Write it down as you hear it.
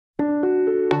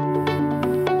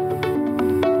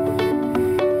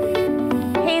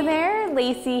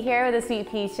Lacey here with A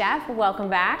Sweet Pea Chef. Welcome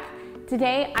back.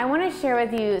 Today I want to share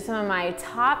with you some of my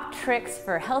top tricks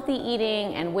for healthy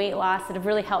eating and weight loss that have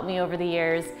really helped me over the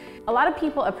years. A lot of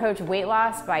people approach weight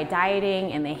loss by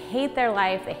dieting and they hate their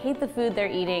life, they hate the food they're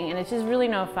eating, and it's just really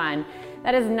no fun.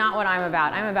 That is not what I'm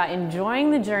about. I'm about enjoying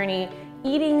the journey,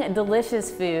 eating delicious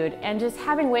food, and just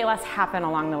having weight loss happen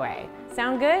along the way.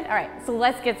 Sound good? All right, so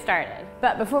let's get started.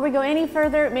 But before we go any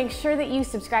further, make sure that you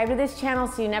subscribe to this channel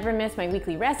so you never miss my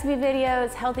weekly recipe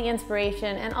videos, healthy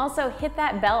inspiration, and also hit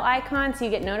that bell icon so you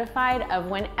get notified of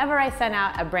whenever I send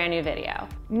out a brand new video.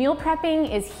 Meal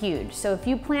prepping is huge. So if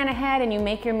you plan ahead and you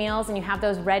make your meals and you have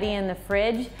those ready in the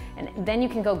fridge, and then you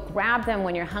can go grab them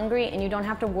when you're hungry and you don't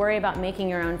have to worry about making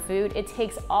your own food, it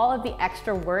takes all of the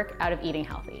extra work out of eating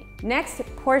healthy. Next,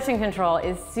 portion control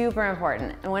is super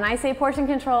important. And when I say portion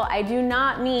control, I do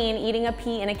not mean eating a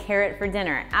pea and a carrot for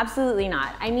dinner. Absolutely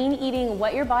not. I mean eating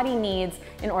what your body needs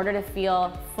in order to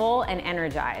feel full and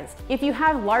energized. If you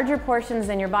have larger portions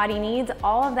than your body needs,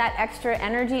 all of that extra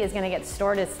energy is going to get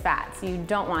stored as fat. So you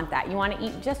don't want that. You want to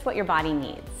eat just what your body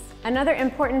needs. Another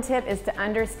important tip is to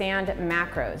understand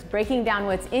macros, breaking down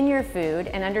what's in your food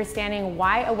and understanding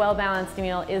why a well-balanced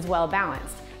meal is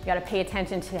well-balanced. You gotta pay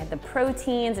attention to the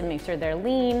proteins and make sure they're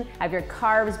lean, have your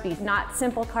carbs be not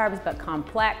simple carbs but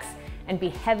complex, and be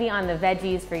heavy on the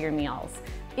veggies for your meals.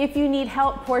 If you need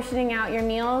help portioning out your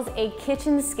meals, a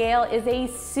kitchen scale is a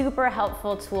super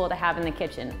helpful tool to have in the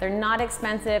kitchen. They're not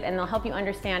expensive and they'll help you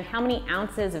understand how many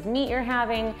ounces of meat you're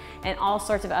having and all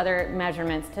sorts of other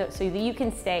measurements so that you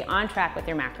can stay on track with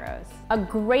your macros. A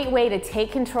great way to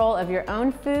take control of your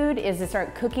own food is to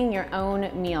start cooking your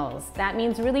own meals. That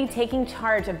means really taking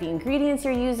charge of the ingredients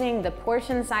you're using, the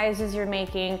portion sizes you're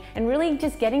making, and really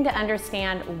just getting to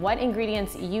understand what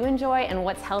ingredients you enjoy and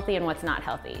what's healthy and what's not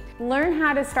healthy. Learn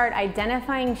how to start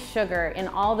identifying sugar in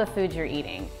all the foods you're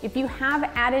eating. If you have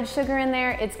added sugar in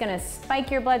there, it's gonna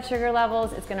spike your blood sugar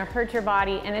levels, it's gonna hurt your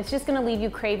body, and it's just gonna leave you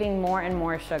craving more and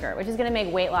more sugar, which is gonna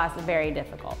make weight loss very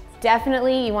difficult.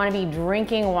 Definitely, you wanna be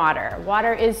drinking water.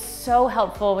 Water is so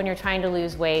helpful when you're trying to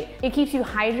lose weight. It keeps you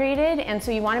hydrated, and so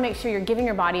you wanna make sure you're giving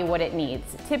your body what it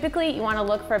needs. Typically, you wanna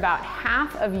look for about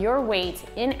half of your weight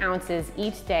in ounces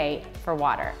each day for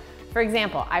water. For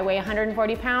example, I weigh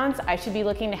 140 pounds. I should be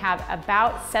looking to have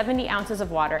about 70 ounces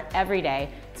of water every day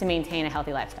to maintain a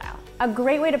healthy lifestyle. A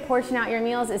great way to portion out your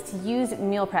meals is to use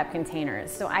meal prep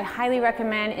containers. So I highly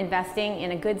recommend investing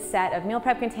in a good set of meal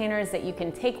prep containers that you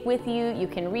can take with you, you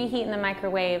can reheat in the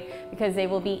microwave, because they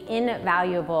will be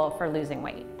invaluable for losing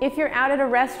weight. If you're out at a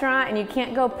restaurant and you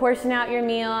can't go portion out your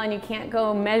meal and you can't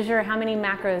go measure how many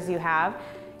macros you have,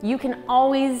 you can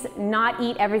always not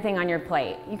eat everything on your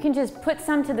plate. You can just put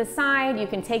some to the side, you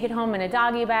can take it home in a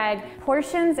doggy bag.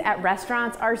 Portions at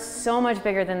restaurants are so much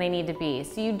bigger than they need to be,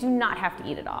 so you do not have to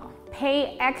eat it all.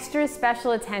 Pay extra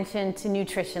special attention to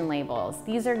nutrition labels.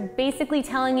 These are basically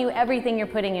telling you everything you're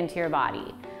putting into your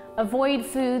body. Avoid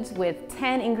foods with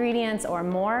 10 ingredients or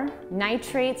more,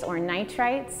 nitrates or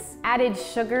nitrites, added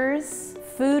sugars,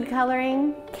 food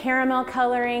coloring, caramel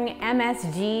coloring,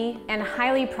 MSG, and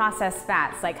highly processed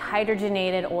fats like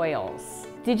hydrogenated oils.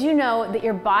 Did you know that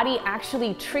your body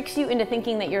actually tricks you into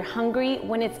thinking that you're hungry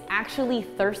when it's actually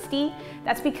thirsty?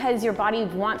 That's because your body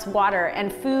wants water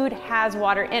and food has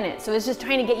water in it. So it's just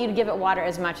trying to get you to give it water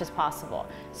as much as possible.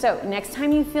 So next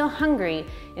time you feel hungry,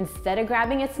 instead of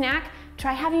grabbing a snack,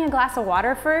 try having a glass of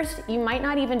water first. You might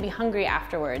not even be hungry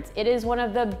afterwards. It is one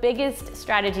of the biggest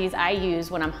strategies I use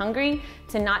when I'm hungry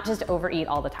to not just overeat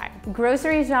all the time.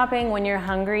 Grocery shopping when you're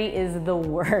hungry is the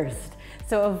worst.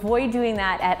 So avoid doing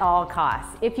that at all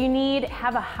costs. If you need,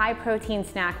 have a high protein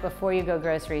snack before you go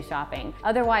grocery shopping.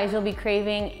 Otherwise, you'll be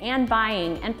craving and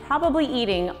buying and probably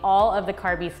eating all of the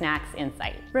carby snacks in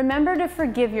sight. Remember to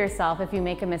forgive yourself if you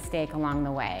make a mistake along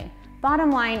the way.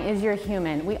 Bottom line is you're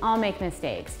human. We all make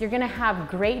mistakes. You're gonna have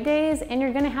great days and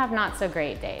you're gonna have not so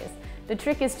great days. The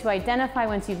trick is to identify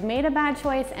once you've made a bad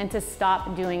choice and to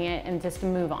stop doing it and just to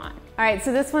move on. All right,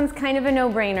 so this one's kind of a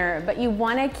no-brainer, but you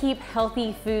wanna keep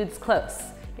healthy foods close.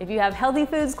 If you have healthy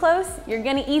foods close, you're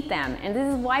gonna eat them. And this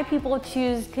is why people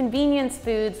choose convenience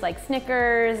foods like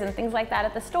Snickers and things like that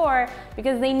at the store,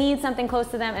 because they need something close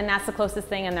to them and that's the closest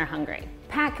thing and they're hungry.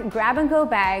 Pack grab-and-go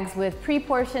bags with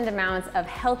pre-portioned amounts of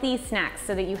healthy snacks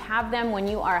so that you have them when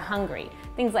you are hungry.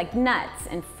 Things like nuts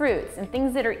and fruits and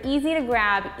things that are easy to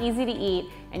grab, easy to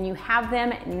eat, and you have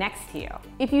them next to you.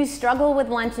 If you struggle with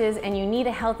lunches and you need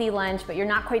a healthy lunch, but you're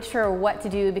not quite sure what to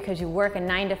do because you work a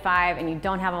 9 to 5 and you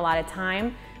don't have a lot of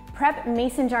time, prep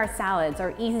mason jar salads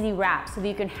or easy wraps so that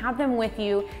you can have them with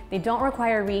you. They don't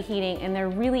require reheating and they're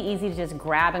really easy to just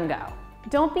grab and go.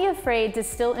 Don't be afraid to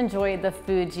still enjoy the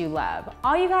foods you love.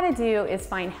 All you gotta do is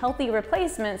find healthy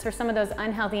replacements for some of those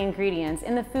unhealthy ingredients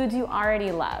in the foods you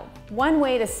already love. One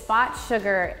way to spot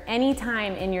sugar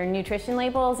anytime in your nutrition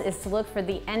labels is to look for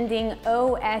the ending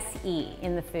OSE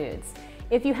in the foods.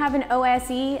 If you have an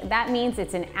OSE, that means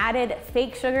it's an added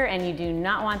fake sugar and you do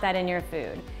not want that in your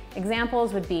food.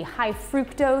 Examples would be high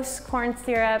fructose corn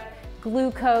syrup,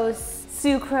 glucose,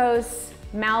 sucrose,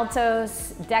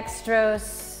 maltose,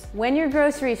 dextrose. When you're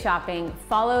grocery shopping,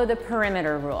 follow the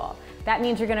perimeter rule. That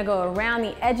means you're gonna go around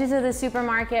the edges of the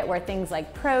supermarket where things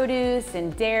like produce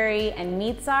and dairy and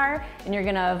meats are, and you're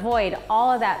gonna avoid all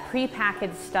of that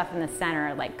prepackaged stuff in the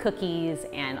center like cookies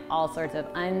and all sorts of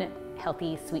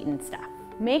unhealthy sweetened stuff.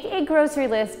 Make a grocery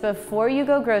list before you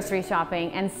go grocery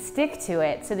shopping and stick to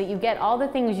it so that you get all the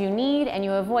things you need and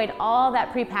you avoid all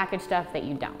that prepackaged stuff that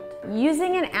you don't.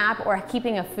 Using an app or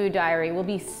keeping a food diary will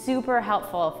be super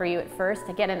helpful for you at first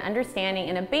to get an understanding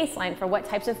and a baseline for what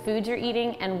types of foods you're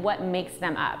eating and what makes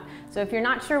them up. So if you're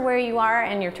not sure where you are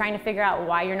and you're trying to figure out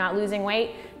why you're not losing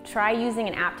weight, try using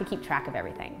an app to keep track of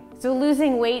everything. So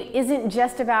losing weight isn't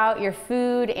just about your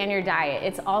food and your diet,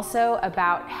 it's also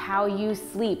about how you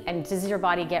sleep and does your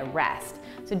body get rest.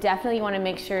 So definitely you want to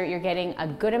make sure you're getting a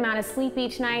good amount of sleep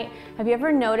each night. Have you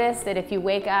ever noticed that if you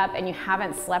wake up and you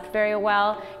haven't slept very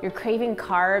well, you're craving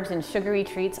carbs and sugary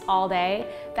treats all day?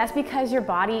 That's because your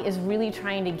body is really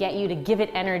trying to get you to give it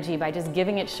energy by just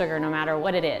giving it sugar no matter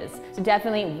what it is. So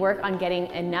definitely work on getting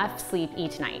enough sleep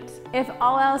each night. If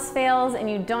all else fails and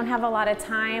you don't have a lot of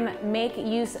time, make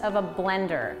use of a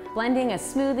blender. Blending a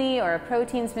smoothie or a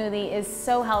protein smoothie is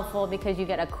so helpful because you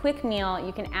get a quick meal,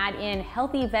 you can add in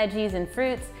healthy veggies and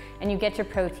fruits, and you get your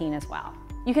protein as well.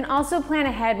 You can also plan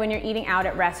ahead when you're eating out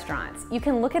at restaurants. You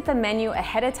can look at the menu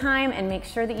ahead of time and make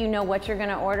sure that you know what you're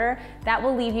gonna order. That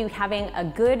will leave you having a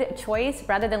good choice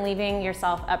rather than leaving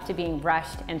yourself up to being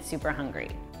rushed and super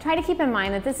hungry. Try to keep in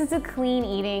mind that this is a clean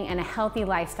eating and a healthy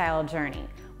lifestyle journey.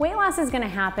 Weight loss is gonna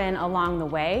happen along the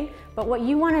way, but what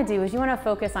you wanna do is you wanna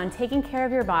focus on taking care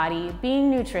of your body,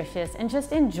 being nutritious, and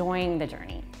just enjoying the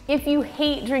journey. If you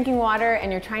hate drinking water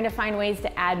and you're trying to find ways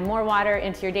to add more water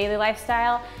into your daily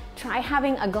lifestyle, try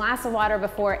having a glass of water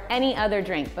before any other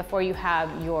drink, before you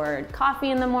have your coffee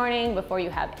in the morning, before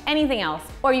you have anything else.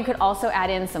 Or you could also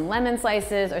add in some lemon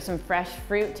slices or some fresh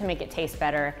fruit to make it taste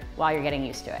better while you're getting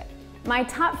used to it. My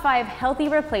top 5 healthy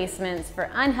replacements for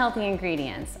unhealthy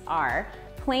ingredients are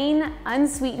plain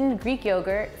unsweetened Greek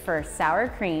yogurt for sour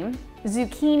cream,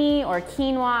 zucchini or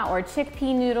quinoa or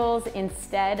chickpea noodles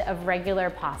instead of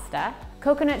regular pasta,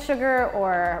 coconut sugar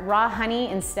or raw honey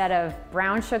instead of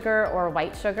brown sugar or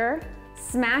white sugar,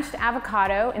 smashed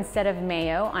avocado instead of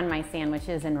mayo on my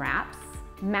sandwiches and wraps,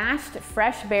 mashed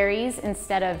fresh berries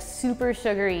instead of super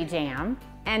sugary jam,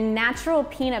 and natural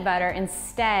peanut butter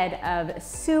instead of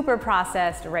super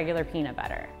processed regular peanut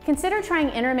butter. Consider trying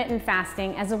intermittent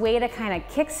fasting as a way to kind of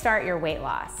kickstart your weight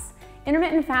loss.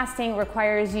 Intermittent fasting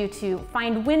requires you to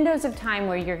find windows of time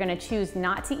where you're gonna choose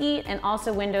not to eat and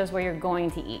also windows where you're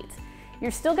going to eat. You're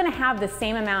still gonna have the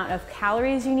same amount of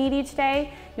calories you need each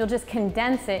day, you'll just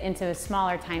condense it into a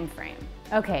smaller time frame.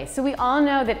 Okay, so we all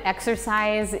know that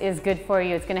exercise is good for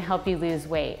you, it's gonna help you lose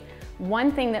weight.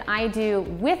 One thing that I do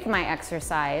with my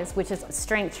exercise, which is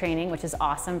strength training, which is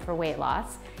awesome for weight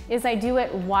loss, is I do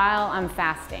it while I'm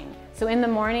fasting. So in the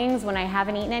mornings when I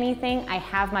haven't eaten anything, I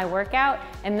have my workout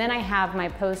and then I have my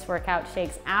post-workout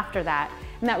shakes after that.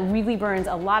 And that really burns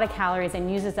a lot of calories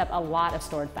and uses up a lot of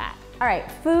stored fat. All right,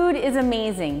 food is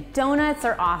amazing. Donuts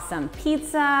are awesome.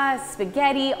 Pizza,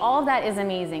 spaghetti, all of that is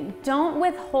amazing. Don't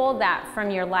withhold that from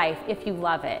your life if you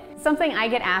love it. Something I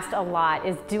get asked a lot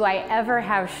is, do I ever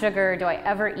have sugar? Do I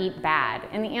ever eat bad?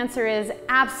 And the answer is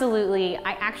absolutely.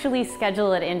 I actually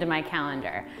schedule it into my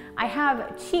calendar. I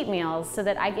have cheat meals so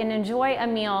that I can enjoy a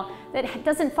meal that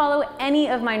doesn't follow any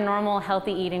of my normal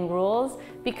healthy eating rules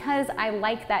because I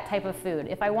like that type of food.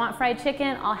 If I want fried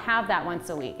chicken, I'll have that once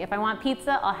a week. If I want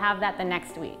pizza, I'll have that the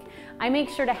next week. I make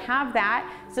sure to have that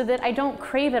so that I don't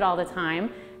crave it all the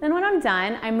time. Then when I'm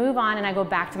done, I move on and I go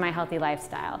back to my healthy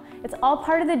lifestyle. It's all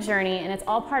part of the journey and it's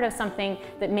all part of something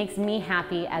that makes me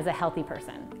happy as a healthy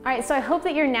person. All right, so I hope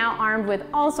that you're now armed with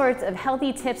all sorts of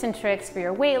healthy tips and tricks for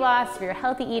your weight loss, for your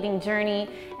healthy eating journey,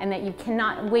 and that you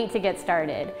cannot wait to get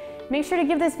started. Make sure to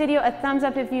give this video a thumbs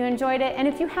up if you enjoyed it, and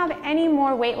if you have any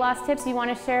more weight loss tips you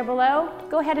want to share below,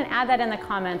 go ahead and add that in the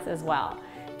comments as well.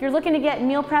 If you're looking to get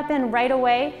meal prep in right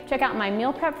away, check out my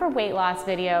meal prep for weight loss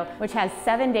video, which has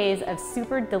 7 days of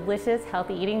super delicious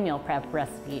healthy eating meal prep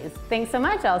recipes. Thanks so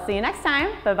much, I'll see you next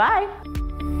time, bye-bye.